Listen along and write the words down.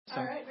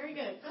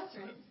very good. That's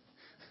right.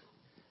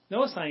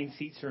 No assigned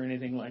seats or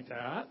anything like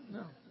that. No,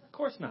 of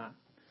course not.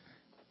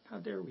 How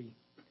dare we?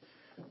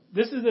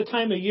 This is the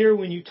time of year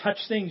when you touch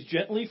things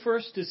gently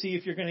first to see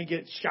if you're going to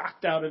get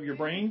shocked out of your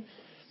brain.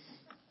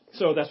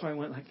 So that's why I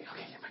went like, okay,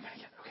 am I going to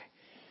get, okay.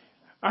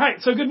 All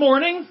right, so good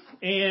morning.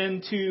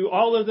 And to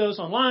all of those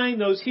online,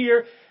 those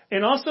here.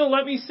 And also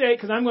let me say,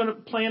 because I'm going to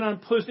plan on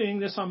posting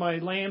this on my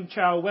Lamb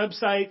Chow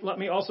website, let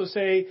me also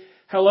say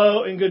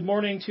hello and good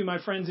morning to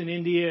my friends in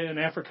India and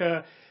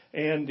Africa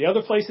and the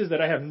other places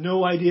that I have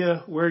no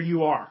idea where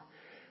you are.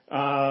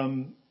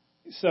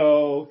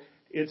 So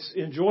it's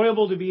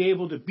enjoyable to be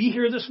able to be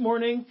here this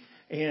morning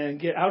and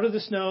get out of the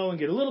snow and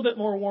get a little bit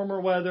more warmer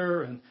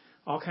weather and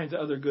all kinds of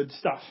other good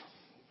stuff.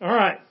 All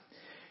right.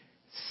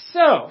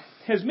 So,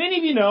 as many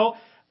of you know,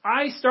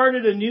 I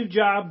started a new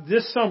job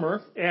this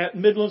summer at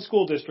Midland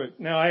School District.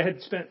 Now, I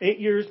had spent 8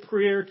 years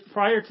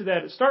prior to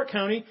that at Stark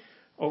County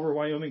over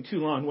Wyoming,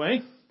 Toulon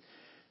way.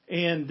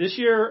 And this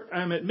year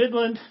I'm at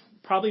Midland,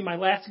 probably my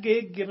last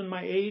gig given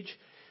my age.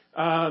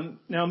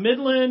 Now,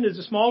 Midland is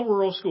a small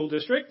rural school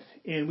district,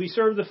 and we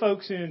serve the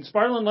folks in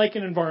Sparland,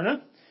 Lakin, and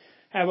Varna,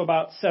 have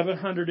about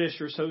 700-ish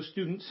or so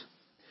students.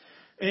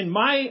 And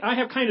I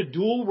have kind of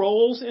dual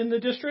roles in the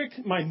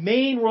district. My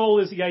main role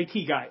is the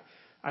IT guy.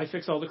 I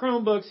fix all the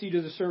Chromebooks, see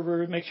to the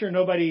server, make sure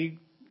nobody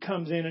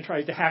comes in and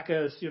tries to hack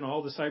us,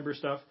 all the cyber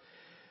stuff.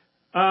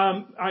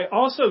 I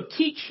also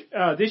teach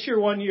this year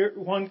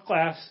one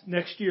class,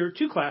 next year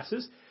 2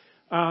 classes,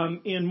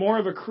 in more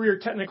of a career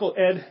technical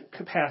ed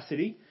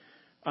capacity.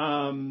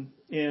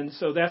 And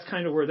so that's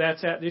kind of where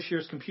that's at. This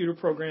year's computer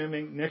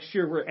programming. Next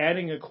year we're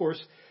adding a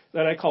course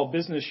that I call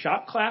business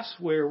shop class,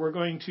 where we're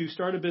going to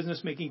start a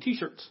business making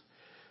t-shirts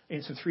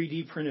and some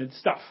 3D printed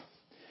stuff.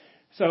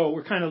 So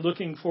we're kind of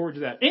looking forward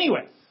to that.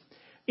 Anyway,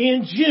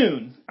 in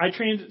June, I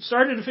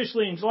started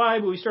officially in July,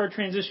 but we started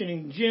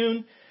transitioning in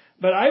June.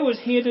 But I was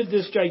handed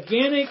this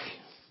gigantic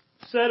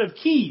set of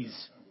keys.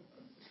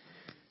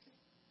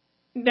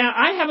 Now,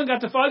 I haven't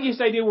got the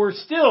foggiest idea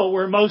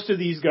where most of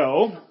these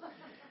go.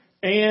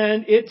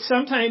 And it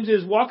sometimes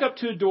is walk up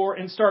to a door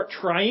and start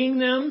trying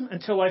them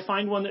until I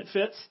find one that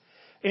fits.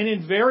 And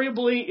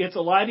invariably, it's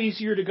a lot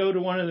easier to go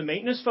to one of the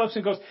maintenance folks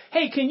and goes,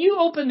 hey, can you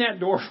open that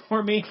door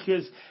for me?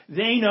 Because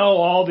they know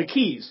all the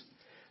keys.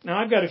 Now,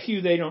 I've got a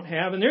few they don't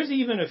have. And there's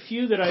even a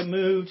few that I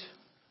moved,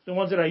 the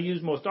ones that I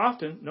use most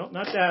often. No,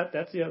 not that.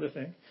 That's the other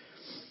thing.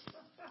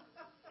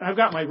 I've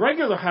got my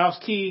regular house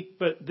key,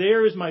 but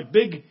there is my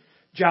big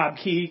job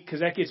key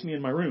because that gets me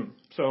in my room.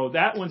 So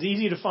that one's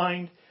easy to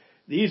find.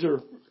 These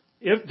are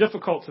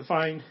difficult to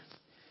find.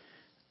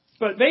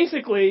 But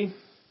basically,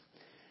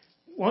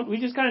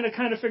 we just kind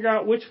of figure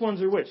out which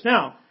ones are which.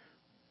 Now,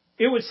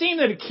 it would seem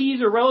that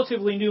keys are a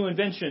relatively new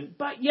invention,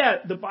 but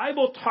yet the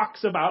Bible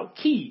talks about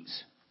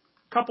keys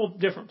a couple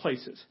different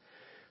places.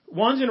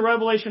 One's in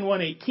Revelation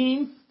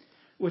 1:18,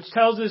 which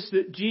tells us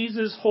that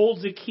Jesus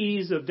holds the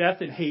keys of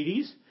death and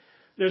Hades.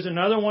 There's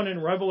another one in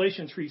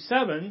Revelation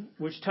 3:7,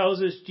 which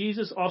tells us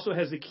Jesus also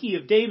has the key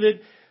of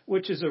David,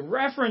 which is a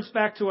reference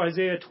back to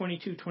Isaiah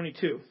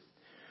 22:22.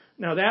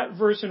 Now, that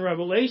verse in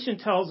Revelation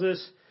tells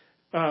us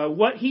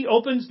what he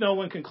opens, no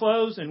one can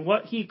close, and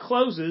what he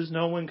closes,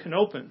 no one can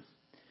open.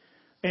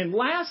 And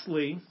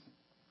lastly,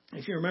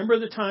 if you remember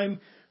the time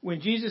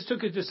when Jesus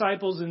took his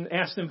disciples and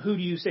asked them, who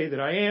do you say that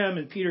I am?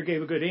 And Peter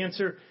gave a good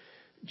answer.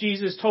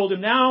 Jesus told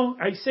him, now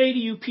I say to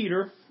you,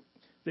 Peter,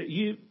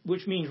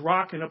 which means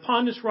rock, and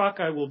upon this rock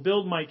I will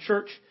build my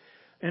church,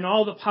 and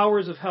all the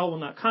powers of hell will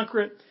not conquer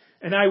it,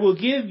 and I will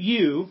give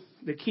you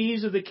the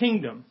keys of the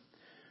kingdom.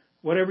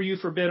 Whatever you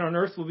forbid on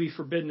earth will be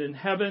forbidden in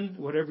heaven.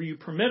 Whatever you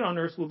permit on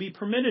earth will be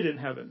permitted in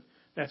heaven.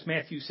 That's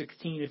Matthew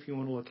 16 if you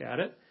want to look at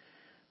it.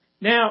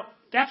 Now,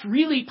 that's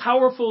really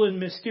powerful and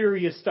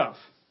mysterious stuff.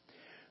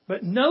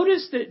 But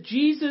notice that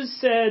Jesus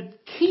said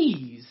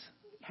keys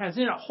has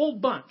in a whole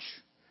bunch.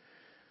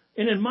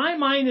 And in my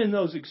mind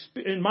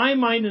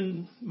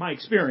and my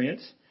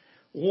experience,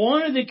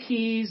 one of the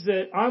keys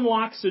that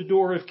unlocks the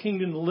door of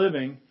kingdom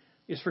living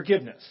is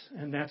forgiveness.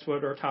 And that's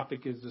what our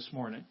topic is this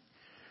morning.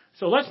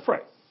 So let's pray.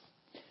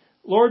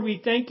 Lord, we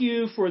thank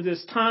you for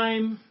this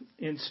time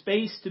and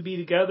space to be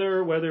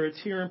together, whether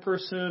it's here in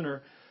person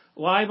or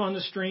live on the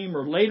stream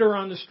or later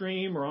on the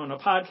stream or on a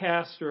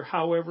podcast or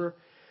however.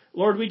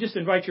 Lord, we just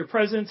invite your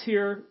presence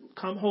here.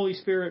 Come, Holy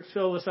Spirit,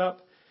 fill us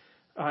up.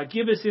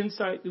 Give us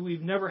insight that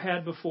we've never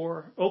had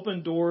before.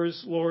 Open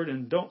doors, Lord,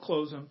 and don't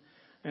close them.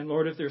 And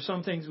Lord, if there's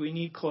some things we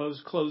need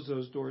closed, close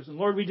those doors. And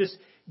Lord, we just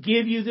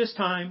give you this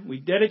time. We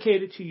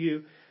dedicate it to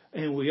you.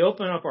 And we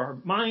open up our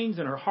minds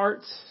and our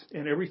hearts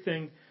and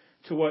everything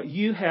to what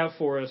you have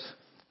for us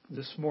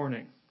this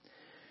morning.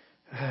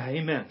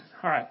 Amen.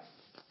 All right.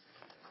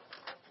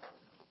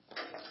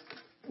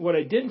 What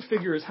I didn't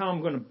figure is how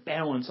I'm going to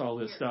balance all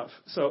this stuff.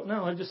 So,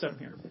 no, I just set them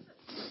here.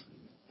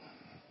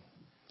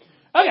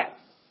 Okay.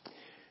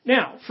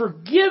 Now,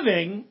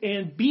 forgiving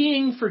and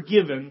being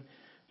forgiven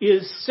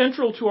is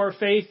central to our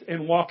faith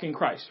and walk in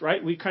Christ,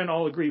 right? We kind of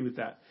all agree with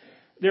that.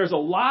 There's a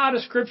lot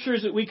of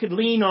scriptures that we could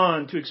lean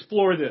on to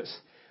explore this.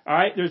 All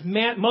right, there's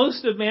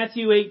most of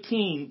Matthew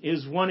 18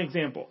 is one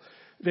example.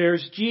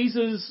 There's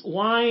Jesus'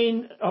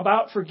 line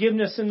about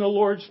forgiveness in the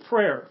Lord's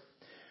Prayer,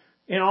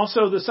 and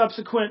also the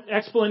subsequent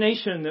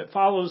explanation that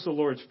follows the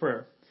Lord's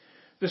Prayer.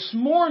 This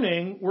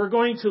morning, we're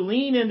going to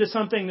lean into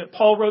something that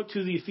Paul wrote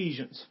to the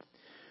Ephesians.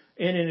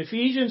 And in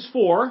Ephesians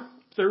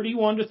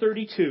 4:31 to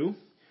 32,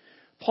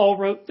 Paul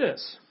wrote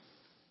this: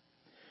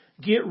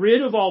 "Get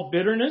rid of all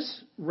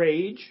bitterness,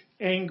 rage,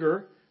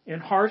 anger,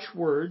 and harsh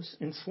words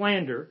and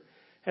slander,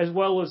 as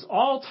well as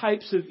all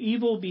types of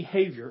evil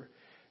behavior.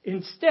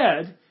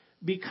 Instead,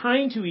 be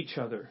kind to each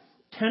other,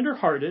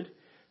 tender-hearted,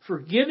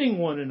 forgiving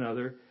one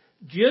another,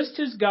 just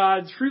as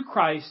God, through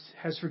Christ,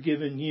 has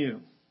forgiven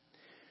you."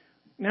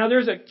 Now,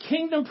 there's a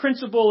kingdom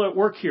principle at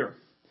work here.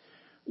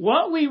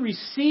 What we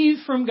receive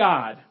from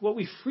God, what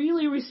we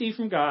freely receive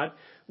from God,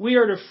 we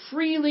are to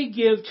freely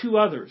give to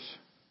others.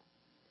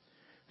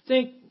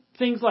 Think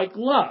things like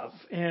love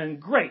and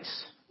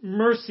grace,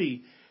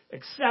 mercy,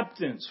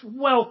 acceptance,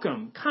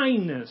 welcome,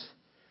 kindness,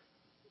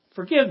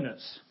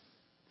 forgiveness.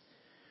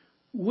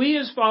 We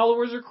as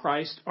followers of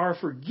Christ are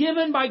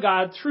forgiven by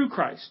God through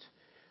Christ.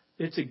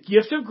 It's a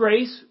gift of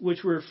grace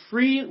which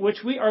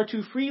we are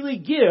to freely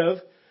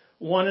give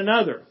one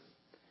another.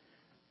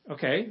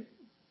 Okay,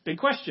 big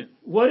question.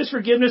 What is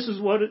forgiveness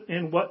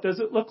and what does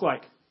it look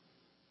like?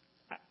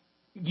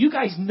 You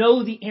guys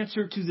know the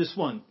answer to this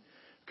one.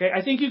 Okay,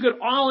 I think you could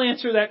all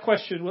answer that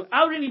question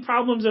without any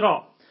problems at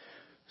all.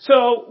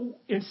 So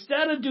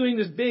instead of doing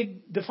this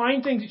big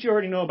define things that you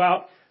already know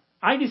about,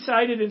 I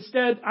decided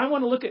instead I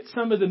want to look at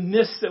some of the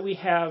myths that we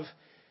have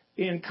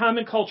in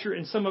common culture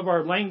and some of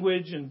our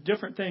language and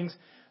different things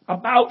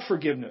about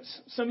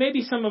forgiveness. So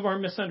maybe some of our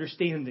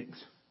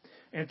misunderstandings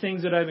and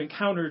things that I've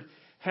encountered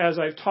as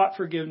I've taught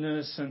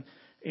forgiveness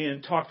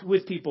and talked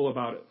with people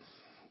about it.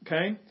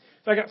 Okay?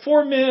 So I got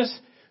 4 myths,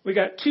 we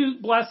got 2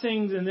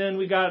 blessings, and then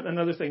we got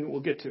another thing that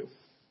we'll get to.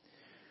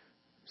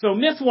 So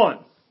myth 1,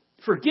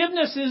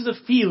 forgiveness is a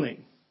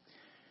feeling.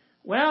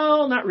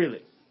 Well, not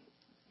really.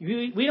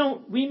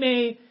 We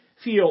may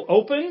feel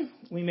open,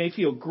 we may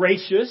feel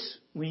gracious,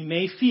 we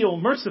may feel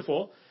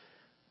merciful,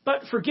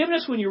 but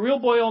forgiveness, when you real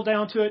boil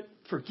down to it,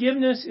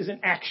 forgiveness is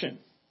an action.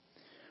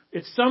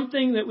 It's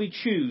something that we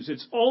choose.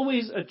 It's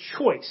always a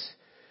choice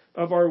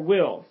of our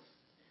will.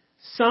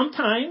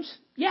 Sometimes,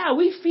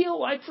 we feel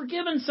like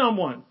forgiving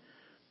someone.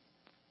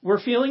 We're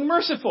feeling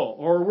merciful,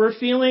 or we're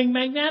feeling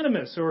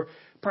magnanimous, or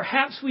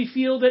perhaps we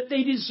feel that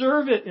they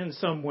deserve it in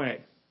some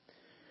way.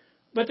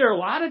 But there are a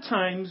lot of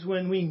times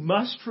when we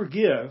must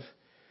forgive,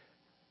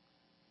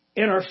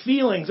 and our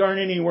feelings aren't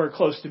anywhere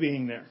close to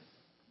being there.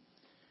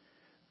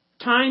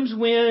 Times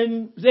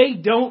when they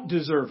don't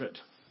deserve it.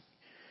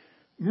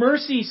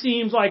 Mercy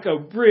seems like a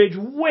bridge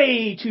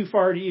way too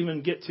far to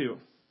even get to.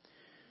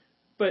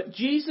 But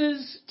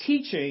Jesus'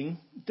 teaching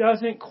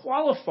doesn't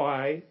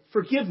qualify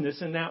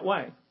forgiveness in that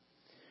way.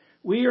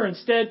 We are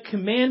instead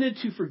commanded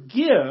to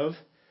forgive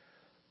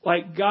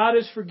like God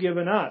has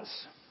forgiven us.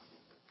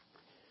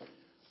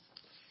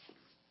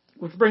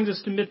 Which brings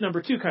us to myth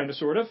number 2, kind of,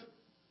 sort of.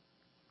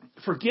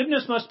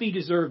 Forgiveness must be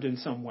deserved in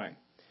some way.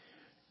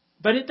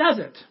 But it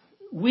doesn't.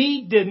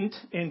 We didn't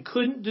and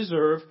couldn't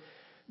deserve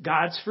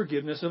God's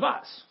forgiveness of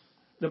us.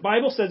 The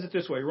Bible says it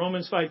this way,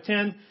 Romans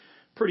 5:10,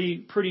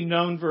 pretty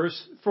known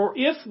verse. "For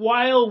if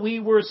while we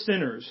were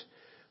sinners,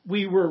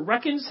 we were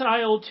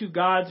reconciled to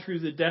God through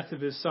the death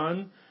of His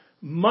Son,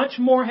 much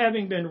more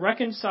having been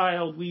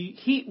reconciled,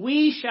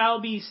 we shall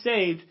be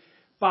saved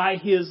by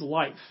His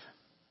life."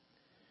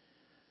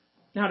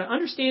 Now, to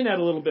understand that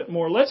a little bit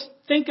more, let's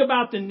think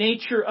about the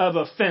nature of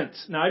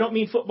offense. Now, I don't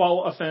mean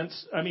football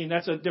offense. I mean,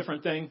 that's a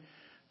different thing.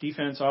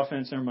 Defense,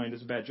 offense, never mind,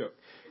 it's a bad joke.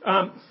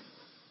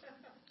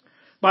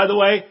 By the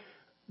way,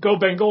 go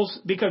Bengals,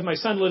 because my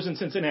son lives in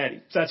Cincinnati.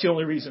 So that's the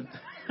only reason.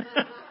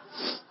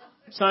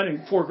 Son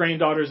and 4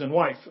 granddaughters and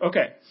wife.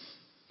 Okay.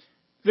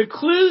 The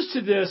clues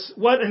to this,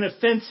 what an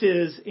offense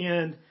is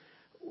and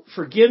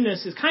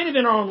forgiveness, is kind of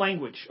in our own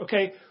language.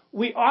 Okay.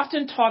 We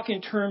often talk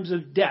in terms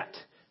of debt.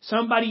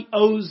 Somebody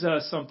owes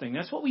us something.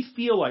 That's what we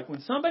feel like.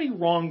 When somebody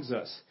wrongs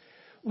us,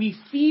 we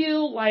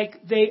feel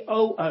like they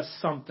owe us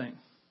something.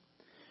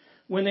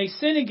 When they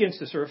sin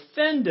against us or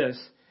offend us,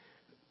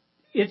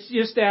 it's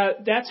just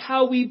that's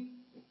how we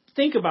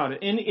think about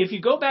it. And if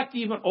you go back to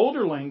even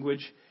older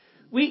language,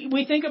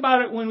 we think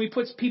about it when we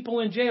put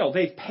people in jail.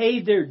 They've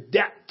paid their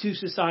debt to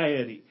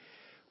society.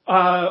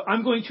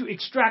 I'm going to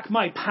extract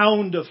my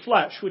pound of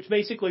flesh, which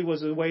basically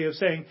was a way of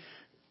saying,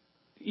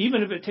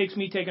 even if it takes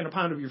me taking a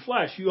pound of your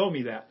flesh, you owe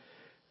me that.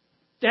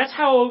 That's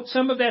how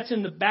some of that's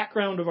in the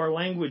background of our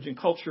language and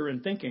culture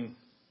and thinking.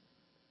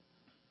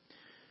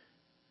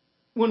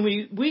 When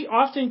we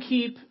often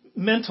keep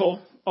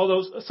mental,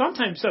 although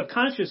sometimes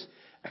subconscious,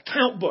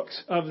 account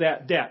books of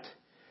that debt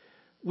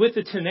with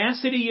the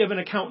tenacity of an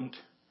accountant,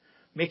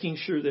 making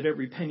sure that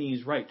every penny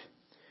is right.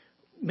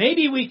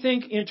 Maybe we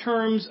think in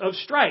terms of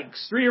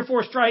strikes, 3 or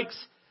 4 strikes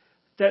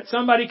that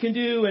somebody can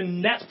do,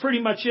 and that's pretty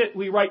much it.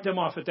 We write them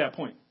off at that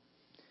point.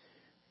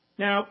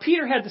 Now,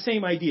 Peter had the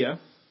same idea.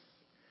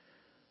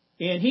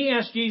 And he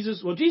asked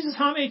Jesus, well, Jesus,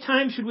 how many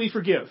times should we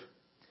forgive?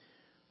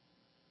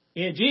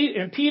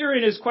 And Peter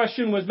in his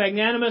question was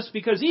magnanimous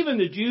because even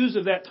the Jews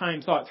of that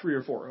time thought 3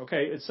 or 4.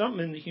 Okay, it's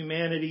something in the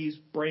humanity's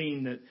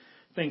brain that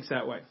thinks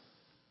that way.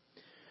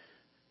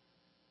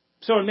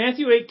 So in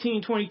Matthew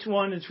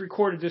 18:21, it's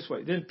recorded this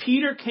way. Then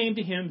Peter came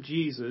to him,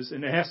 Jesus,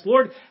 and asked,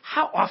 Lord,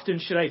 how often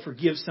should I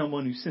forgive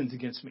someone who sins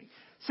against me?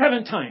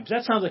 7 times.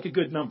 That sounds like a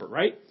good number,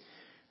 right?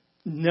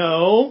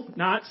 No,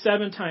 not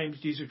 7 times,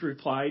 Jesus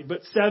replied,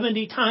 but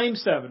 70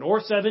 times 7, or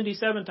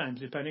 77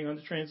 times, depending on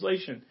the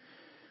translation.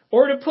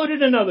 Or to put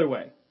it another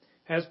way,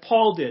 as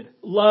Paul did,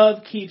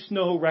 love keeps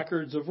no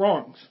records of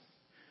wrongs.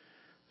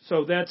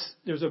 So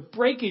there's a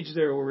breakage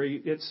there where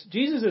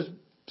Jesus is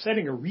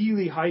setting a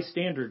really high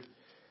standard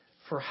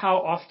for how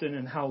often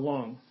and how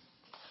long.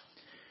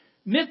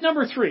 Myth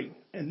number 3,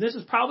 and this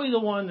is probably the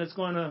one that's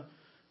going to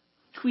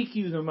tweak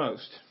you the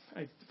most,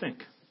 I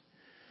think.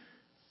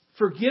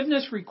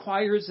 Forgiveness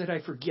requires that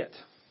I forget.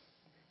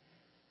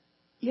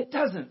 It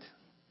doesn't.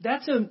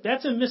 That's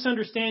a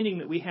misunderstanding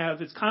that we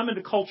have. It's common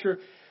to culture.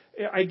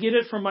 I get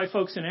it from my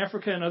folks in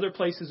Africa and other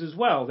places as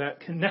well,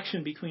 that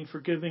connection between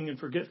forgiving and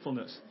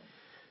forgetfulness.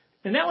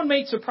 And that one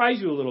may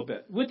surprise you a little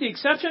bit. With the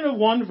exception of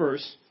one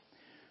verse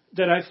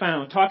that I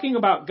found, talking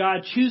about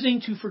God choosing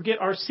to forget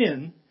our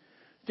sin,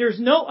 there's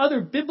no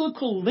other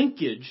biblical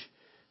linkage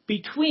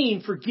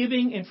between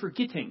forgiving and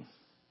forgetting.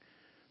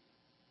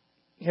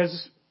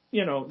 As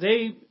you know,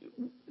 they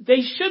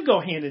should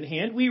go hand in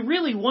hand. We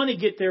really want to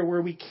get there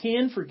where we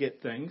can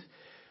forget things.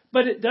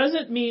 But it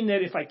doesn't mean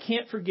that if I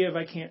can't forgive,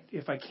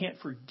 if I can't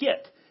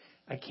forget,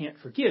 I can't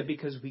forgive,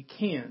 because we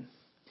can.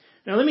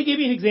 Now let me give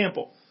you an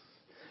example.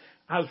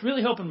 I was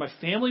really hoping my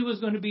family was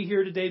going to be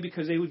here today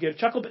because they would get a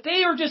chuckle, but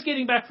they are just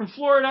getting back from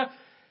Florida,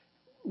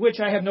 which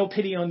I have no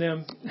pity on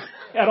them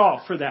at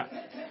all for that.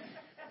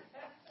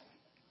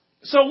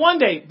 So one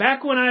day,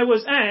 back when I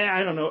was,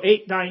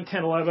 8, 9,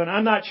 10, 11,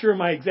 I'm not sure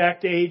my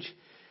exact age,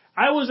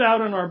 I was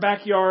out in our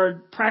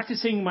backyard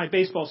practicing my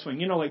baseball swing,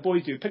 like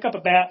boys do. Pick up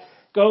a bat,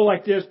 go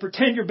like this,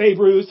 pretend you're Babe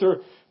Ruth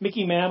or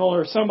Mickey Mantle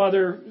or some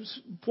other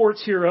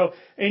sports hero,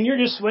 and you're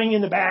just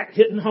swinging the bat,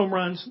 hitting home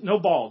runs, no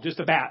ball, just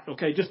a bat,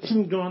 okay, just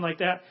going like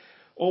that.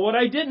 Well, what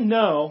I didn't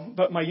know,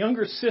 but my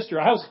younger sister,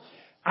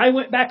 I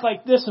went back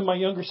like this, and my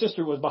younger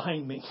sister was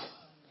behind me.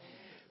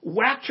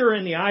 Whacked her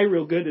in the eye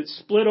real good. It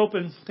split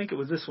open. I think it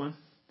was this one.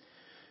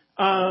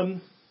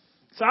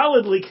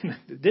 Solidly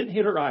connected. Didn't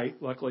hit her eye,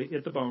 luckily,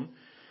 hit the bone.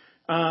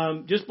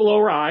 Just below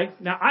her eye.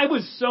 Now, I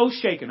was so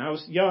shaken. I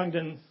was young,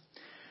 and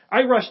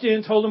I rushed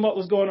in, told them what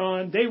was going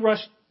on. They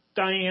rushed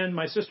Diane,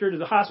 my sister, to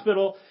the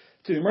hospital,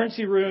 to the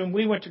emergency room.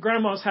 We went to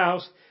Grandma's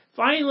house.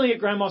 Finally, at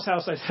Grandma's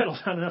house, I settled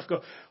down enough to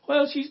go,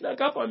 well, she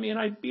snuck up on me, and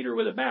I beat her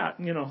with a bat,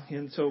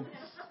 and so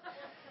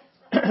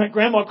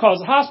Grandma calls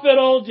the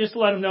hospital just to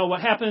let them know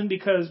what happened,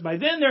 because by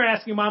then they're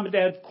asking Mom and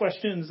Dad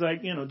questions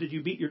like, did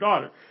you beat your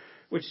daughter?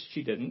 Which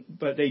she didn't,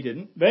 but they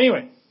didn't. But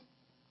anyway.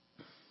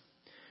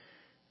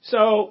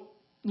 So,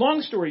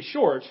 long story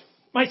short,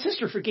 my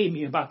sister forgave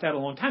me about that a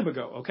long time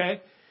ago,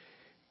 okay?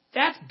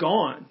 That's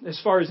gone as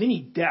far as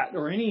any debt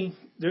or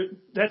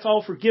that's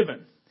all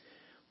forgiven.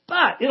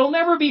 But it'll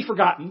never be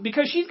forgotten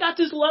because she's got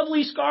this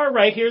lovely scar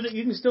right here that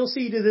you can still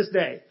see to this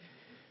day.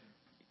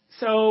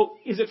 So,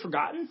 is it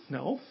forgotten?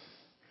 No.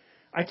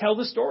 I tell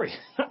the story,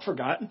 not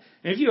forgotten.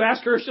 And if you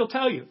ask her, she'll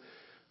tell you.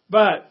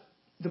 But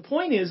the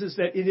point is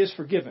that it is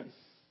forgiven.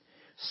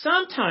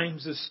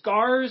 Sometimes the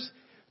scars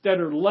that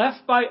are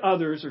left by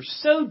others are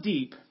so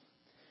deep,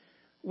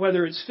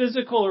 whether it's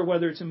physical or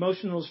whether it's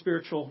emotional,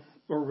 spiritual,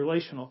 or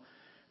relational,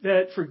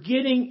 that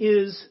forgetting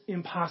is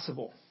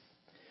impossible.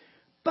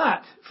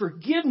 But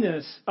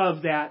forgiveness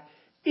of that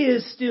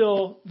is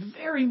still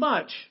very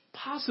much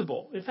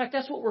possible. In fact,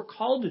 that's what we're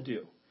called to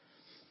do,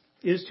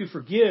 is to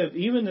forgive,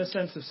 even in the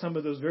sense of some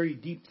of those very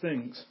deep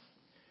things.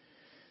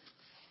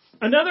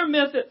 Another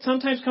myth that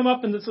sometimes come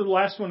up, and this is the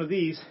last one of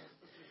these,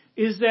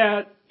 is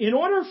that in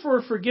order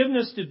for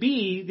forgiveness to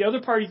be, the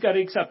other party's got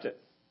to accept it.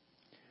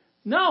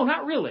 No,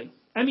 not really.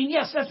 I mean,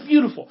 yes, that's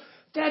beautiful.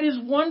 That is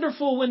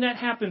wonderful when that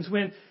happens,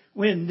 when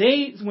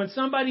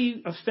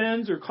somebody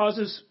offends or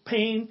causes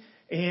pain,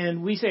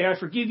 and we say, I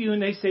forgive you,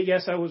 and they say,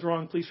 yes, I was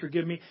wrong, please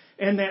forgive me,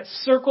 and that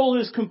circle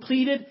is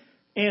completed,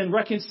 and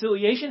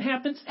reconciliation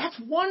happens. That's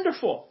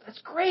wonderful. That's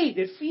great.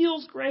 It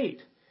feels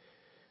great.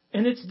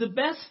 And it's the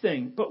best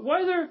thing. But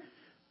whether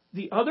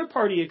the other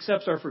party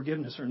accepts our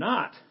forgiveness or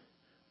not,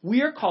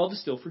 we are called to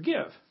still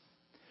forgive.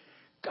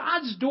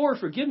 God's door of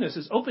forgiveness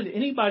is open to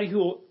anybody who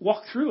will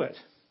walk through it,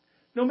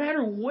 no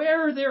matter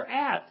where they're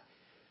at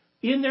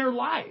in their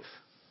life.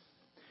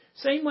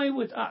 Same way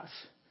with us,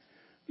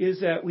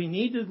 is that we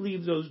need to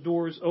leave those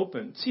doors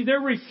open. See, their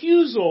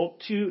refusal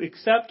to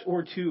accept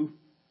or to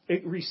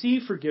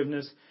receive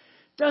forgiveness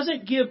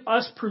doesn't give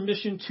us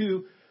permission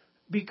to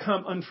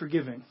become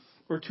unforgiving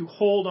or to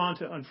hold on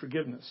to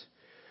unforgiveness.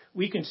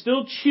 We can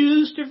still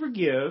choose to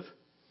forgive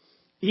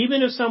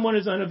even if someone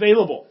is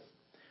unavailable,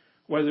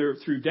 whether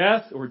through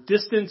death or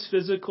distance,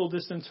 physical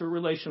distance or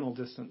relational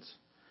distance.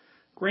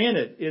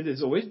 Granted, it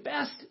is always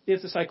best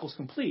if the cycle is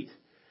complete.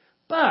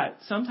 But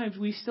sometimes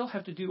we still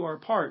have to do our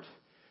part,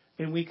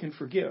 and we can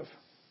forgive.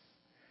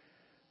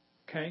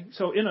 Okay?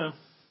 So in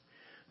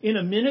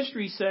a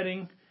ministry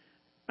setting,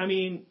 I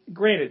mean,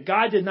 granted,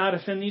 God did not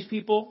offend these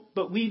people,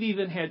 but we've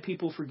even had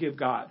people forgive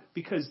God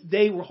because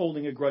they were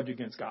holding a grudge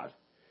against God.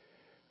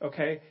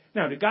 Okay?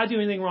 Now, did God do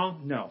anything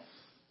wrong? No.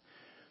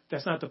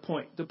 That's not the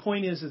point. The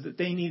point is that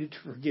they needed to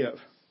forgive.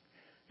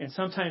 And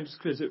sometimes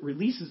because it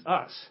releases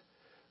us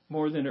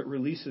more than it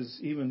releases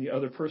even the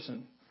other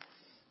person.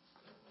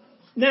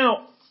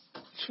 Now,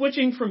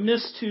 switching from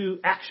myths to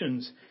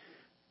actions.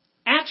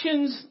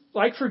 Actions,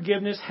 like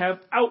forgiveness, have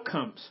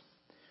outcomes.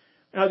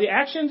 Now, the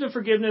actions of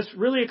forgiveness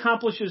really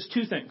accomplishes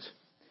two things.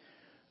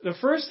 The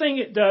first thing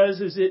it does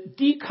is it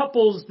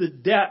decouples the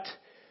debt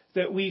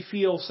that we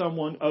feel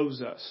someone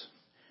owes us.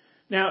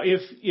 Now,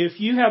 if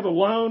you have a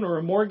loan or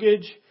a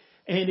mortgage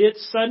and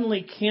it's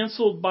suddenly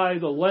canceled by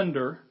the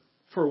lender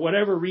for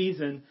whatever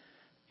reason,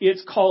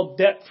 it's called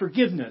debt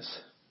forgiveness.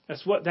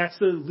 That's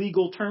the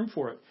legal term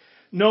for it.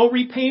 No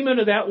repayment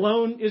of that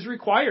loan is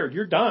required.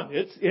 You're done.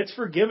 It's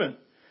forgiven.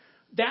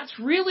 That's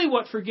really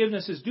what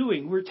forgiveness is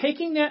doing. We're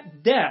taking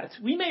that debt.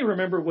 We may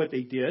remember what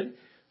they did,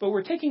 but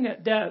we're taking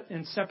that debt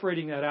and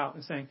separating that out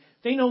and saying,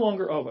 they no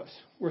longer owe us.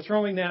 We're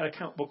throwing that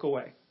account book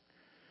away.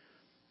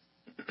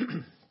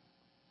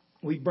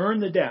 We burn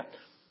the debt.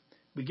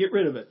 We get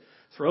rid of it.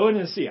 Throw it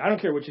in the sea. I don't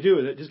care what you do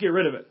with it. Just get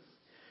rid of it.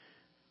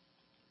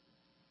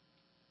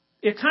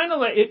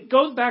 It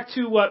goes back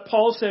to what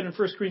Paul said in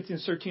 1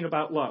 Corinthians 13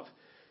 about love.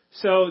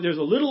 So there's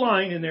a little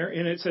line in there,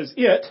 and it says,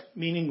 it,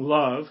 meaning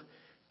love,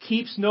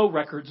 keeps no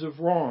records of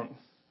wrong.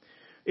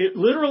 It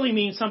literally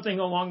means something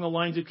along the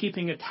lines of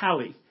keeping a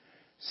tally.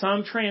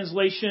 Some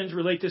translations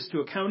relate this to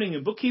accounting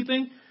and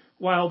bookkeeping,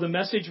 while the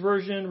Message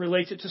version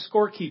relates it to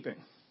scorekeeping.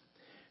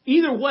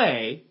 Either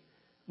way,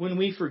 when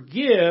we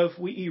forgive,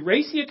 we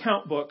erase the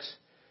account books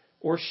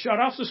or shut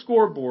off the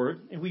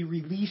scoreboard, and we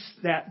release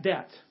that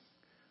debt.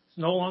 It's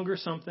no longer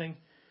something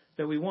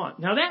that we want.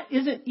 Now, that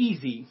isn't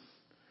easy.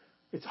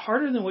 It's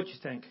harder than what you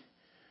think.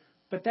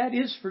 But that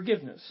is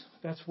forgiveness.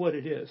 That's what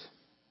it is.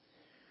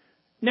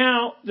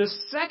 Now, the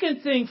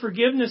second thing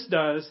forgiveness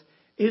does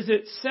is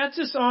it sets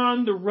us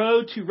on the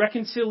road to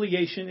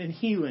reconciliation and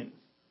healing.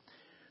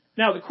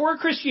 Now, the core of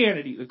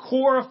Christianity, the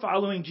core of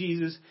following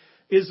Jesus,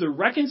 is the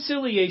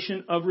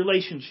reconciliation of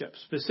relationships,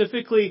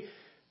 specifically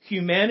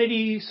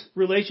humanity's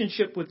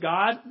relationship with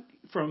God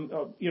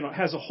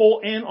as a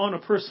whole and on a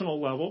personal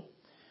level,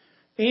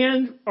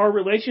 and our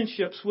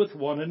relationships with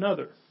one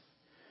another.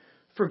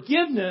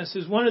 Forgiveness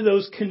is one of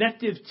those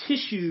connective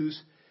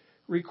tissues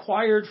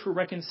required for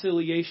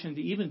reconciliation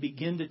to even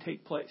begin to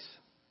take place.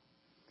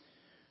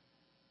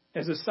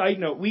 As a side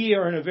note, we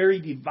are in a very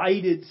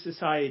divided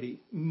society.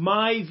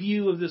 My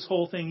view of this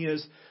whole thing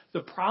is the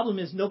problem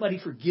is nobody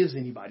forgives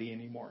anybody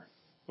anymore.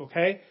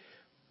 Okay?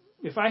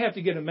 If I have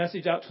to get a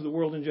message out to the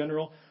world in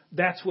general,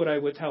 that's what I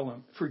would tell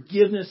them.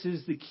 Forgiveness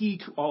is the key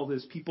to all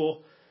this.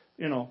 People,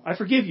 I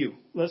forgive you.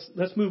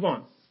 Let's move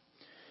on.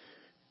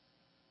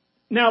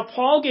 Now,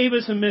 Paul gave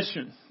us a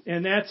mission,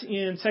 and that's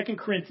in 2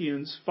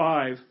 Corinthians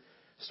 5,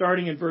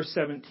 starting in verse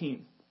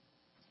 17.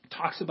 It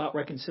talks about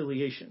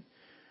reconciliation.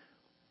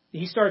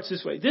 He starts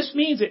this way. This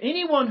means that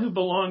anyone who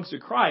belongs to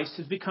Christ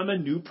has become a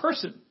new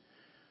person.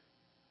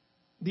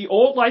 The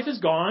old life is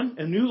gone,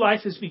 a new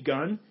life has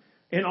begun,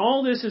 and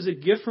all this is a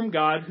gift from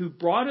God who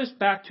brought us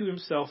back to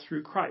himself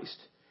through Christ.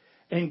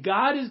 And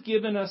God has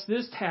given us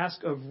this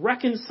task of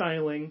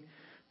reconciling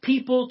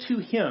people to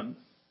him.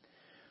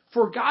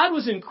 For God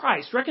was in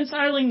Christ,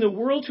 reconciling the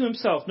world to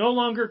himself, no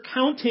longer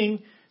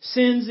counting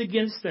sins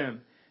against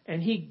them.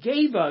 And he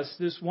gave us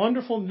this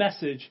wonderful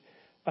message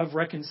of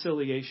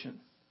reconciliation.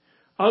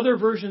 Other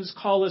versions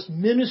call us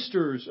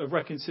ministers of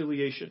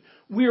reconciliation.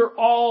 We're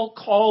all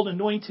called,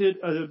 anointed,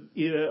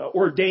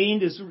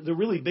 ordained is the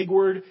really big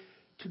word,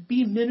 to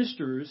be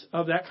ministers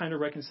of that kind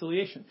of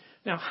reconciliation.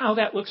 Now, how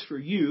that looks for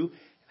you,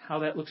 how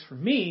that looks for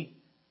me,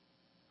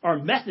 our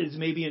methods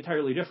may be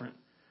entirely different.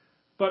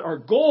 But our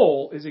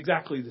goal is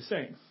exactly the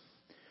same.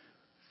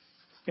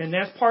 And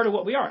that's part of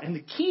what we are. And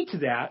the key to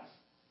that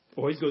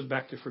always goes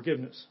back to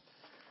forgiveness.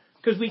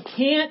 Because we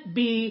can't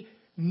be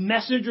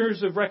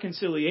messengers of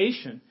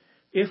reconciliation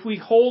if we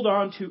hold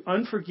on to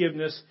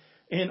unforgiveness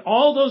and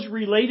all those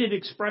related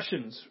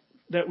expressions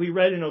that we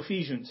read in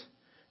Ephesians.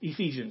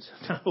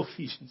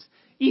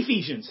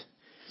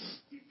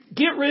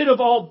 Get rid of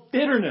all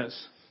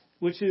bitterness,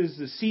 which is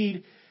the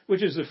seed,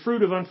 which is the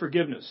fruit of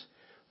unforgiveness.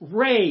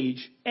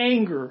 Rage,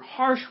 anger,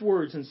 harsh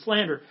words, and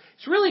slander.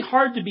 It's really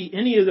hard to be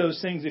any of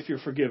those things if you're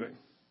forgiving.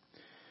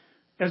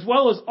 As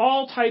well as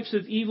all types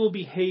of evil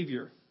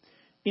behavior.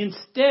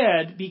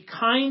 Instead, be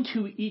kind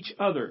to each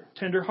other,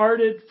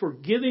 tenderhearted,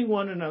 forgiving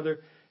one another,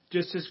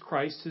 just as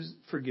Christ has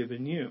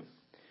forgiven you.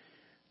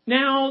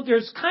 Now,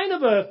 there's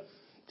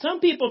some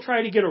people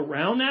try to get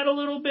around that a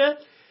little bit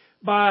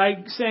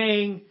by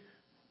saying,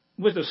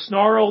 with a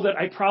snarl that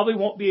I probably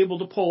won't be able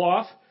to pull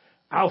off,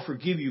 I'll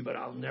forgive you, but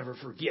I'll never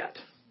forget.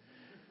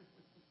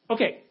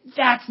 Okay,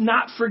 that's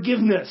not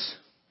forgiveness.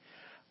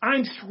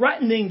 I'm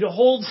threatening to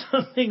hold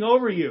something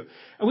over you.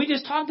 And we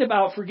just talked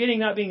about forgetting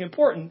not being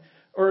important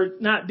or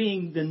not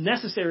being the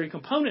necessary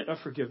component of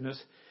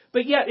forgiveness.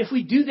 But yet, if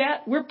we do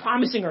that, we're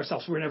promising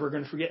ourselves we're never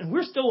going to forget, and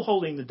we're still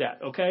holding the debt,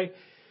 okay?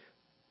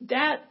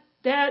 That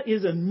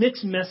is a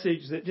mixed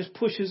message that just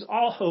pushes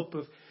all hope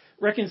of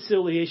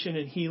reconciliation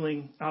and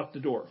healing out the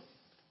door.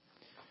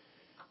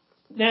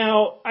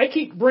 Now, I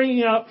keep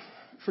bringing up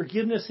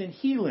forgiveness and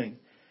healing.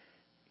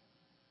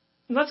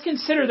 Let's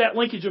consider that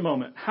linkage a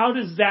moment. How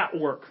does that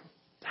work?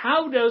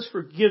 How does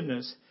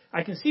forgiveness,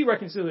 I can see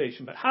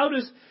reconciliation, but how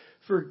does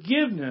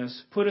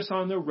forgiveness put us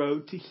on the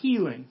road to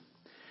healing?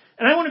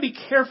 And I want to be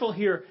careful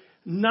here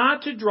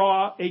not to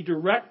draw a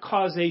direct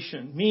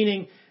causation,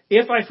 meaning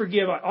if I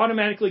forgive, I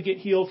automatically get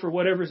healed for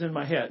whatever's in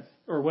my head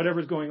or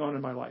whatever's going on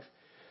in my life.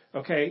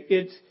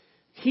 Okay?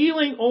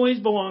 Healing always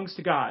belongs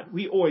to God.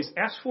 We always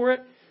ask for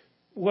it.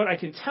 What I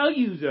can tell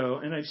you, though,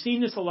 and I've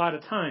seen this a lot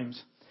of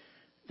times,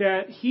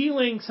 that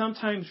healing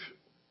sometimes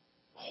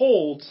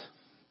holds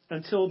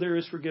until there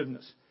is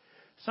forgiveness.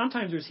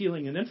 Sometimes there's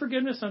healing and then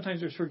forgiveness. Sometimes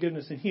there's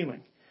forgiveness and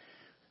healing.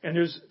 And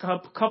there's a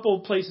couple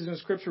of places in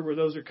Scripture where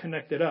those are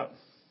connected up.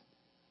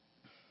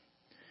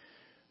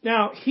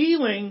 Now,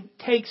 healing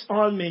takes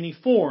on many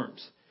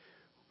forms.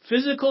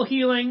 Physical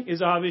healing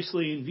is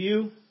obviously in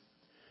view.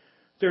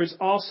 There's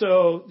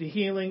also the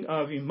healing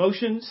of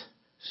emotions,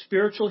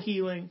 spiritual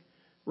healing,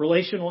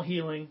 relational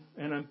healing,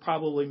 and I'm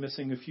probably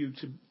missing a few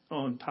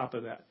on top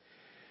of that.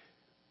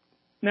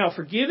 Now,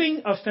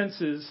 forgiving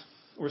offenses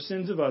or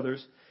sins of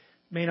others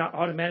may not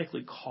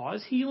automatically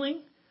cause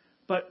healing,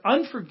 but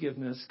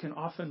unforgiveness can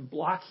often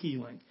block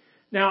healing.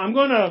 Now, I'm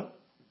going to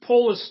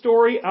pull a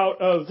story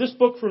out of this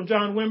book from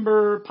John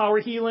Wimber, Power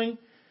Healing,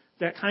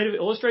 that kind of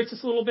illustrates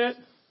this a little bit,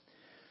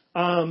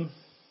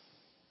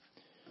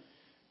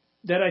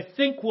 that I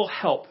think will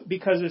help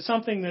because it's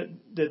something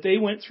that they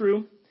went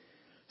through.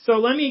 So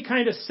let me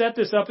kind of set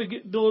this up a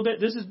little bit.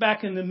 This is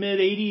back in the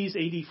mid-'80s,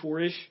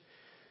 84-ish.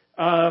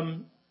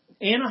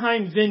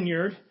 Anaheim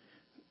Vineyard,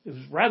 it was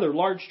a rather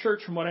large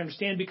church from what I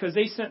understand because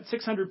they sent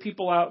 600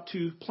 people out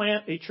to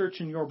plant a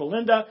church in Yorba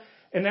Linda,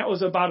 and that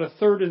was about a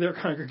third of their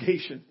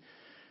congregation.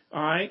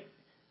 All right?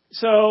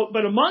 So,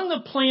 but among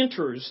the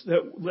planters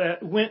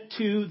that went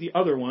to the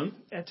other one,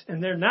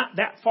 and they're not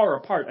that far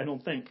apart, I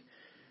don't think,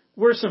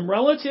 were some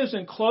relatives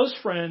and close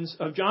friends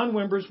of John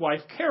Wimber's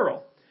wife,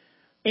 Carol.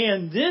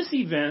 And this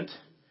event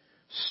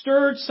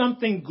stirred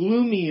something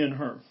gloomy in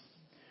her.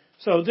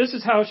 So this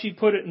is how she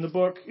put it in the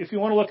book. If you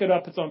want to look it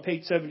up, it's on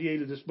page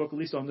 78 of this book, at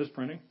least on this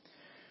printing.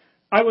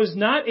 I was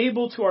not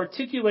able to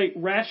articulate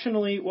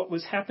rationally what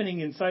was happening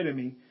inside of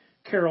me,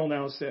 Carol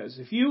now says.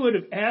 If you would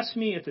have asked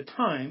me at the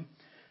time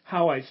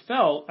how I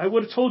felt, I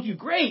would have told you,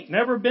 great,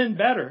 never been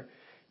better.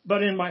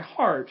 But in my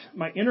heart,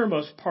 my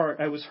innermost part,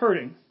 I was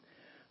hurting.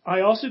 I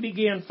also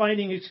began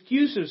finding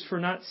excuses for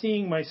not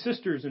seeing my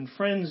sisters and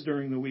friends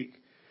during the week.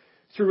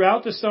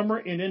 Throughout the summer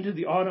and into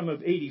the autumn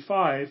of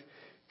 85,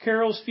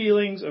 Carol's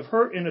feelings of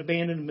hurt and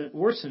abandonment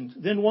worsened.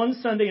 Then one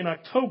Sunday in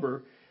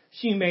October,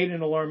 she made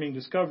an alarming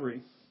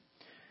discovery.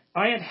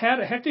 I had had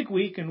a hectic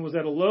week and was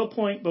at a low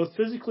point both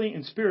physically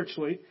and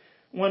spiritually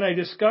when I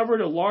discovered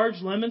a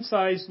large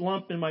lemon-sized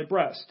lump in my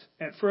breast.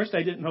 At first,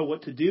 I didn't know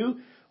what to do.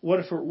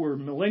 What if it were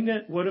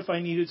malignant? What if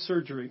I needed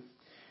surgery?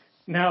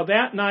 Now,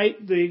 that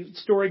night, the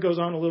story goes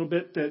on a little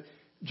bit that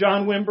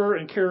John Wimber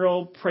and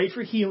Carol prayed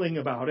for healing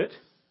about it,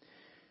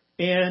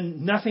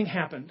 and nothing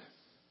happened.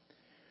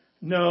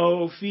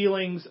 No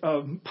feelings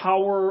of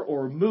power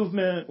or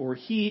movement or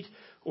heat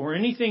or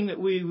anything that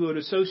we would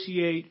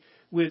associate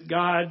with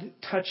God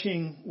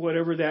touching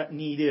whatever that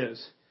need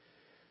is.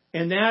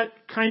 And that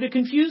kind of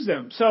confused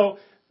them.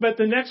 But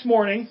the next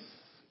morning,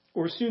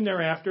 or soon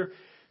thereafter,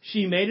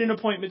 she made an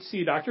appointment to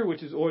see a doctor,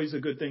 which is always a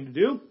good thing to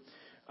do.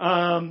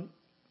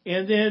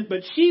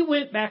 But she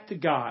went back to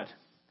God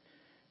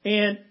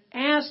and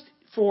asked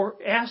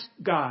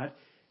God,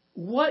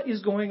 what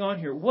is going on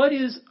here? What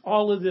is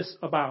all of this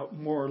about,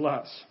 more or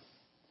less?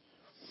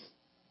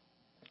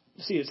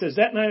 See, it says,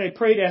 that night I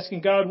prayed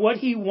asking God what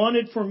He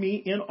wanted for me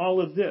in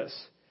all of this.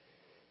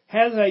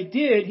 As I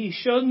did, He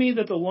showed me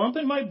that the lump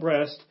in my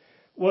breast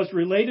was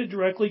related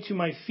directly to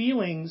my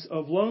feelings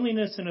of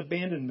loneliness and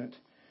abandonment.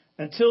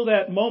 Until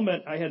that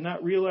moment, I had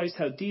not realized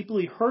how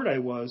deeply hurt I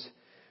was.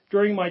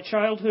 During my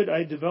childhood,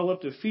 I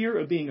developed a fear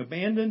of being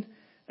abandoned,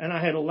 and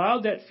I had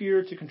allowed that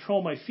fear to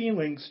control my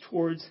feelings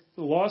towards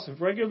the loss of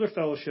regular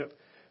fellowship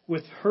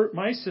with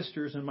my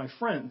sisters and my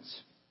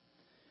friends.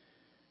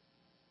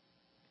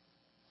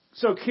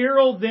 So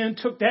Carol then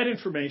took that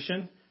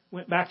information,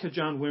 went back to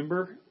John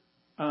Wimber,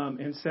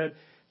 and said,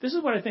 this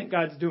is what I think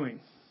God's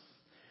doing.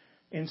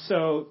 And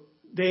so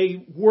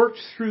they worked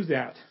through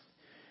that.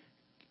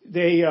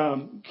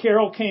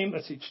 Carol came,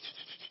 let's see.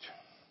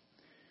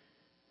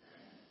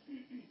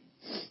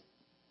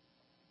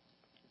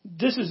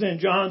 This is in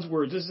John's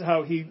words. This is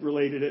how he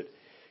related it.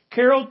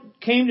 Carol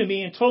came to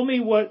me and told me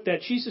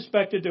that she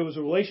suspected there was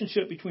a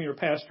relationship between her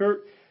past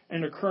hurt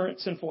and her current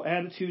sinful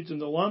attitudes in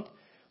the lump.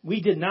 We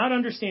did not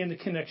understand the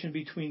connection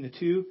between the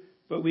two,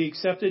 but we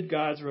accepted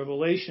God's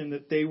revelation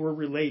that they were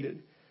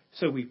related.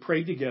 So we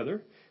prayed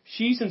together.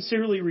 She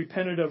sincerely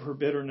repented of her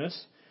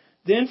bitterness.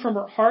 Then from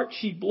her heart,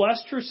 she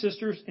blessed her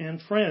sisters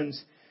and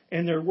friends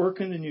and their work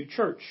in the new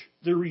church.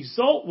 The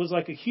result was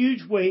like a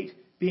huge weight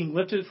being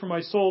lifted from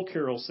my soul,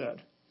 Carol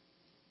said.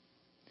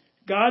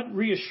 God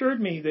reassured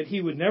me that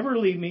He would never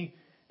leave me,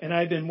 and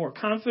I've been more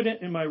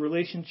confident in my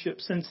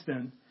relationship since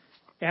then.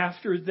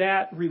 After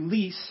that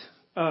release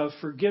of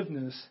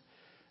forgiveness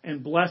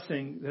and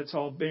blessing that's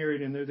all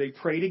buried in there, they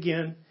prayed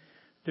again.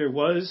 There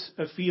was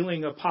a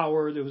feeling of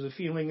power. There was a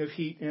feeling of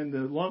heat, and the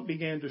lump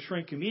began to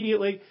shrink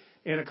immediately.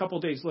 And a couple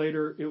of days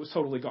later, it was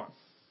totally gone.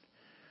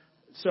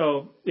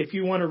 So if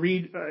you want to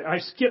read, I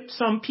skipped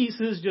some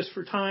pieces just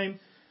for time,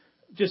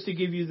 just to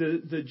give you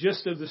the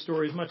gist of the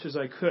story as much as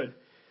I could.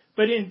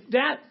 But in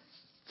that,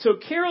 so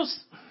Carol's,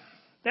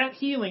 that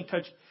healing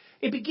touch,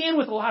 it began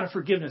with a lot of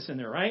forgiveness in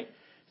there, right?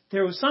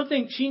 There was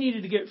something she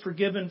needed to get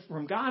forgiven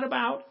from God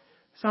about.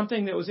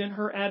 Something that was in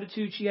her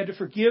attitude. She had to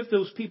forgive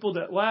those people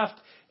that left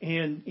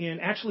and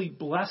actually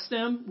bless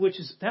them,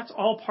 that's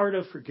all part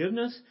of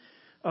forgiveness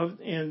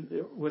and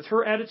with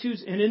her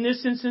attitudes. And in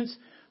this instance,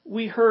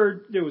 we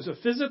heard there was a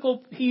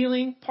physical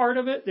healing part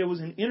of it. There was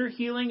an inner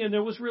healing and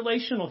there was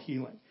relational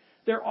healing.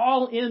 They're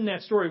all in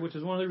that story, which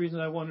is one of the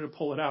reasons I wanted to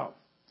pull it out.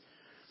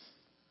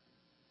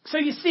 So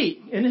you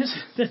see, and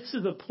this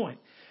is the point.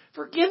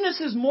 Forgiveness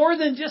is more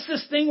than just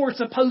this thing we're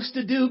supposed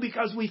to do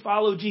because we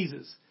follow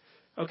Jesus.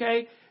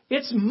 Okay?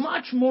 It's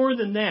much more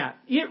than that.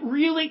 It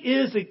really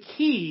is a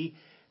key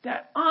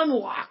that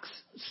unlocks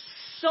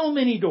so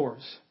many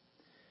doors.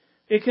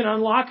 It can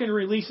unlock and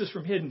release us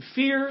from hidden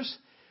fears.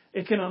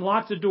 It can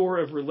unlock the door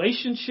of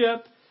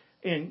relationship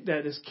and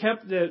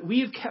that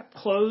we have kept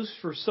closed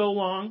for so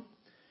long.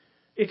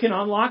 It can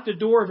unlock the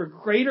door of a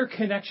greater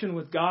connection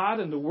with God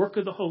and the work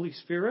of the Holy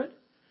Spirit.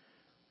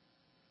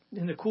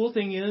 And the cool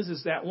thing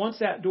is that once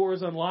that door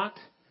is unlocked,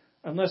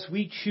 unless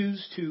we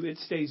choose to, it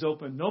stays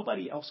open.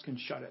 Nobody else can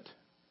shut it.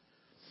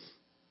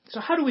 So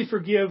how do we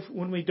forgive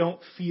when we don't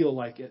feel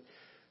like it?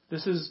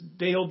 This is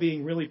Dale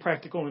being really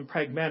practical and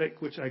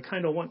pragmatic, which I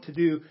kind of want to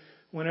do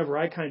whenever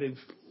I kind of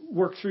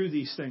work through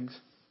these things.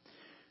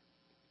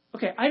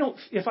 Okay,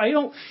 if I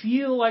don't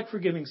feel like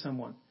forgiving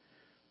someone,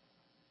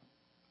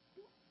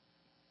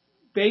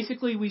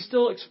 basically we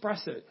still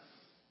express it.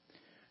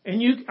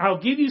 And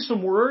I'll give you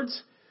some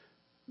words,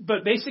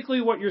 but basically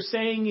what you're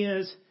saying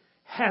is,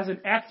 has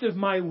an act of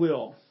my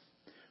will,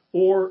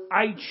 or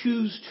I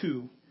choose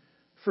to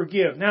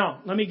forgive.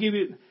 Now, let me give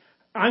you,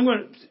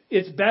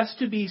 it's best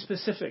to be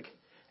specific.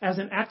 As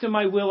an act of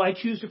my will, I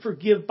choose to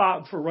forgive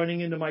Bob for running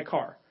into my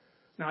car.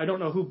 Now, I don't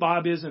know who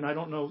Bob is, and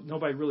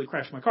nobody really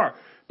crashed my car.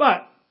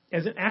 But,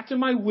 as an act of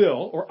my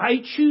will, or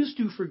I choose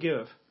to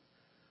forgive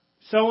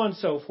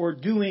so-and-so for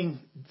doing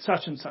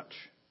such and such.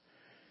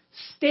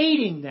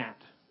 Stating that,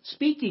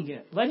 speaking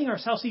it, letting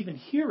ourselves even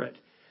hear it,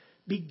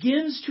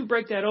 begins to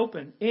break that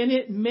open. And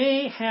it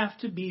may have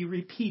to be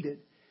repeated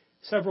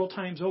several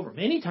times over,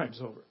 many times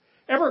over.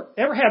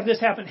 Ever have this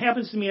happen?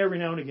 Happens to me every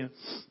now and again.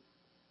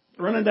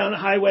 Running down a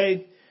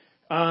highway,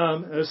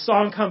 a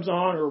song comes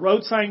on, or a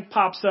road sign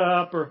pops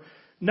up, or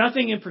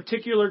nothing in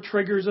particular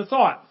triggers a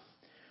thought,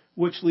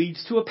 which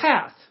leads to a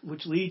path,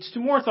 which leads to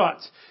more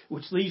thoughts,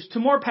 which leads to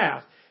more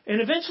path.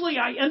 And eventually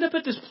I end up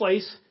at this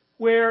place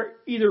where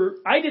either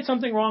I did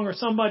something wrong or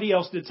somebody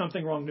else did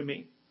something wrong to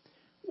me.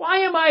 Why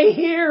am I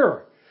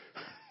here?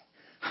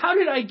 How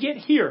did I get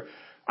here?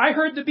 I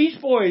heard the Beach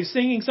Boys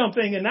singing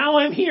something and now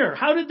I'm here.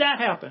 How did that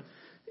happen?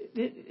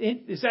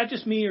 Is that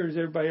just me or is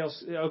everybody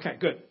else? Okay,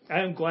 good.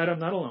 I'm glad I'm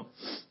not alone.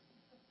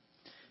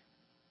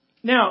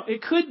 Now,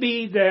 it could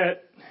be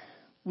that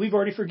we've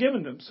already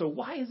forgiven them. So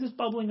why is this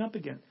bubbling up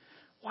again?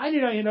 Why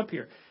did I end up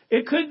here?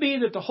 It could be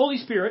that the Holy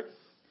Spirit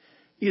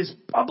is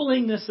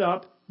bubbling this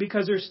up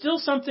because there's still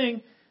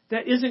something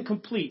that isn't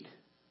complete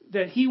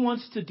that He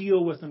wants to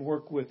deal with and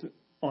work with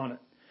on it.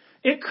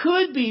 It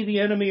could be the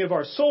enemy of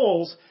our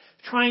souls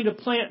trying to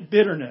plant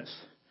bitterness.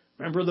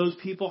 Remember those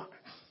people?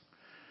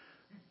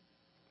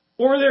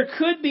 Or there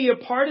could be a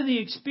part of the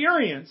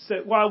experience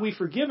that while we've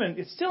forgiven,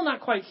 it's still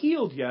not quite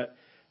healed yet,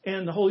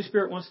 and the Holy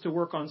Spirit wants to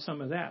work on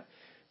some of that.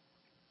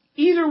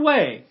 Either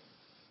way,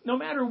 no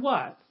matter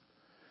what,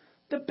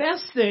 the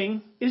best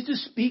thing is to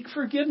speak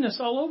forgiveness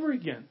all over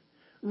again.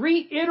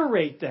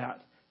 Reiterate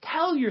that.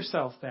 Tell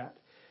yourself that.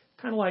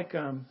 Kind of like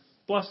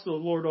Bless the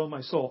Lord, O my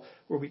soul,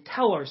 where we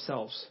tell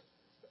ourselves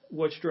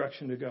which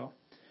direction to go.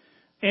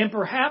 And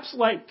perhaps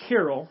like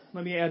Carol,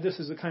 let me add this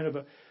as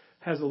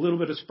has a little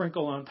bit of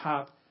sprinkle on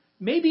top.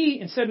 Maybe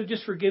instead of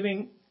just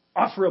forgiving,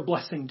 offer a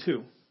blessing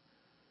too.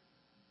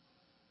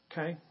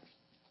 Okay?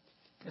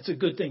 It's a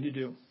good thing to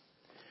do.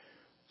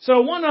 So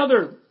one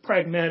other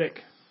pragmatic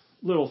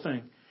little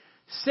thing.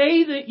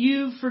 Say that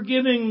you've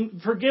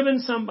forgiven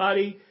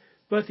somebody,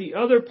 but the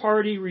other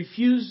party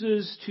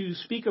refuses to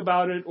speak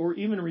about it or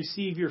even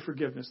receive your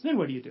forgiveness. Then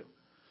what do?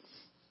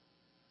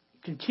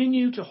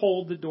 Continue to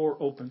hold the door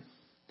open.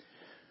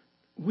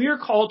 We're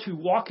called to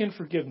walk in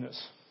forgiveness.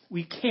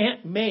 We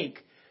can't make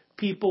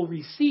people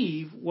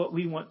receive what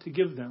we want to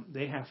give them.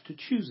 They have to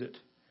choose it.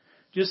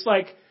 Just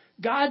like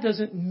God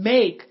doesn't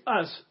make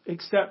us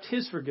accept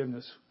His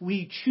forgiveness.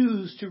 We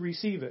choose to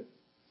receive it.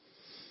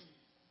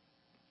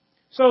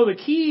 So the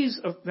keys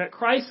that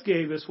Christ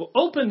gave us will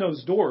open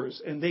those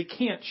doors, and they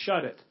can't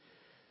shut it.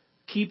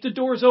 Keep the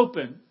doors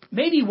open.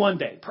 Maybe one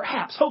day,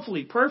 perhaps,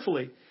 hopefully,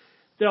 prayerfully,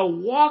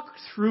 they'll walk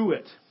through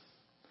it.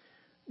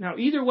 Now,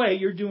 either way,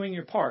 you're doing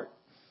your part.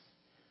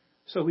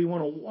 So we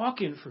want to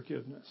walk in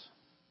forgiveness.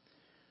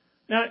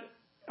 Now,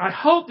 I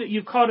hope that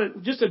you've caught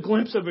just a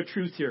glimpse of a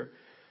truth here,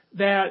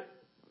 that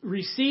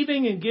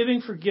receiving and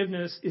giving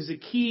forgiveness is a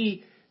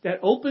key that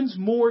opens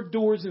more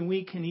doors than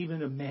we can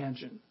even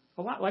imagine.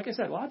 Like I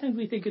said, a lot of times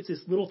we think it's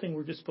this little thing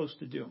we're just supposed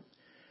to do.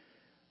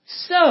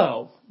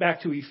 So,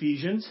 back to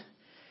Ephesians,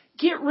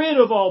 get rid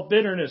of all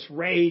bitterness,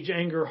 rage,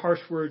 anger,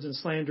 harsh words, and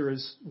slander,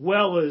 as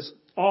well as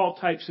all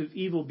types of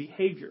evil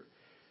behavior.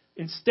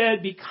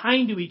 Instead, be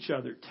kind to each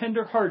other,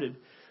 tender-hearted,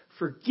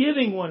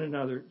 forgiving one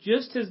another,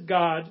 just as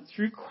God,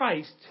 through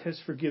Christ, has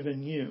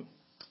forgiven you.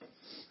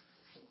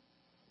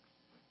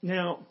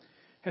 Now,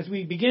 as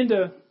we begin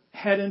to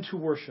head into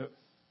worship,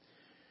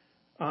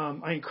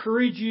 I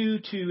encourage you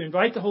to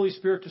invite the Holy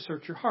Spirit to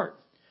search your heart.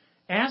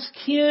 Ask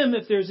Him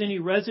if there's any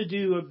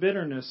residue of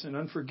bitterness and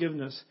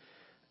unforgiveness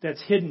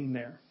that's hidden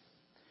there.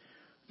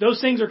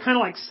 Those things are kind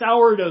of like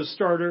sourdough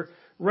starter,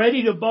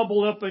 ready to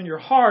bubble up in your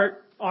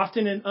heart,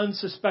 often in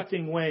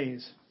unsuspecting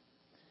ways.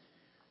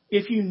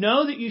 If you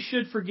know that you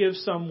should forgive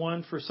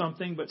someone for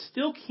something but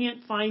still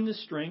can't find the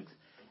strength,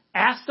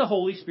 ask the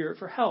Holy Spirit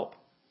for help.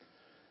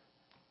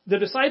 The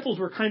disciples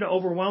were kind of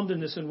overwhelmed in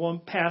this in one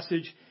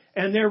passage,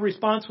 and their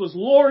response was,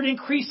 Lord,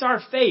 increase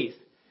our faith.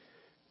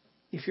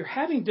 If you're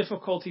having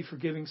difficulty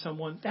forgiving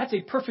someone, that's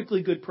a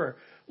perfectly good prayer.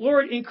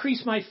 Lord,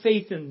 increase my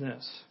faith in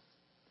this.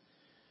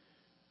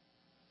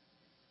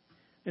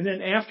 And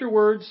then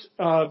afterwards,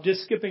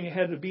 just skipping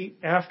ahead a beat,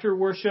 after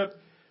worship,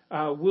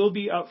 we'll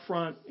be up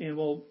front,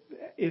 and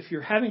if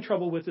you're having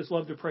trouble with this,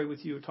 love to pray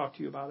with you and talk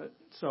to you about it.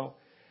 So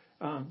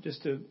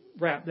just to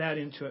wrap that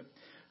into it.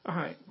 All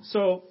right,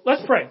 so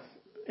let's pray,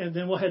 and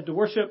then we'll head to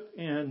worship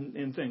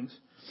and things.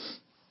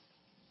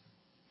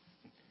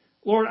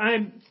 Lord,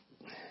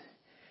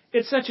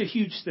 it's such a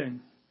huge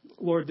thing,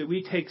 Lord, that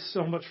we take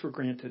so much for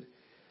granted.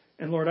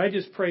 And Lord, I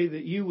just pray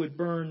that you would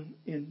burn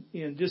and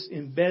just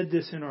embed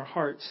this in our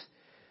hearts,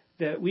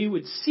 that we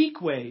would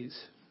seek ways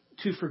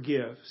to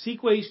forgive,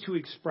 seek ways to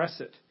express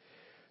it,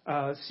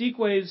 seek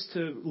ways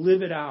to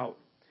live it out,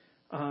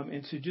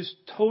 and to just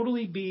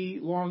totally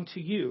belong to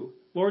you.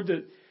 Lord,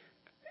 that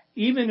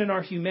even in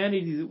our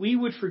humanity, that we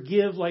would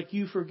forgive like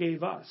you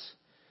forgave us,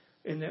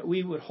 and that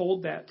we would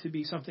hold that to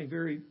be something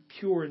very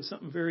pure and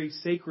something very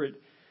sacred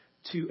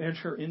to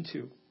enter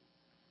into.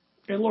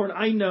 And Lord,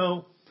 I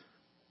know,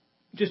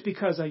 just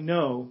because I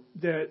know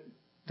that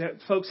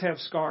folks have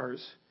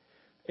scars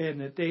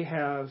and that they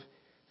have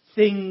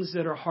things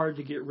that are hard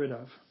to get rid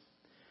of.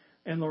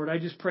 And Lord, I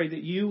just pray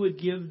that you would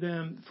give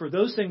them, for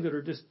those things that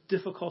are just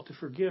difficult to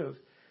forgive,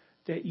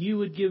 that you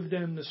would give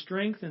them the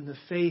strength and the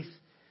faith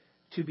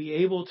to be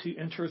able to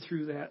enter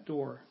through that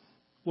door.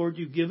 Lord,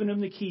 you've given them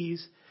the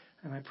keys,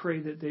 and I pray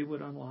that they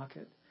would unlock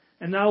it.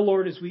 And now,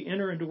 Lord, as we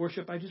enter into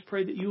worship, I just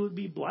pray that you would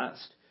be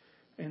blessed,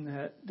 and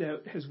that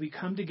as we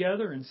come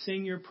together and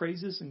sing your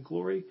praises and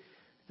glory,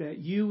 that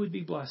you would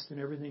be blessed in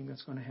everything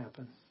that's going to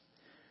happen.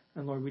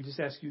 And Lord, we just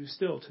ask you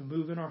still to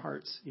move in our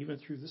hearts, even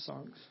through the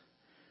songs.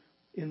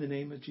 In the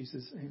name of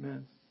Jesus,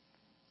 amen.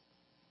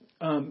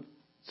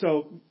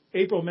 So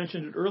April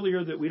mentioned it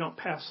earlier that we don't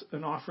pass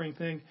an offering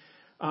thing.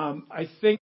 I think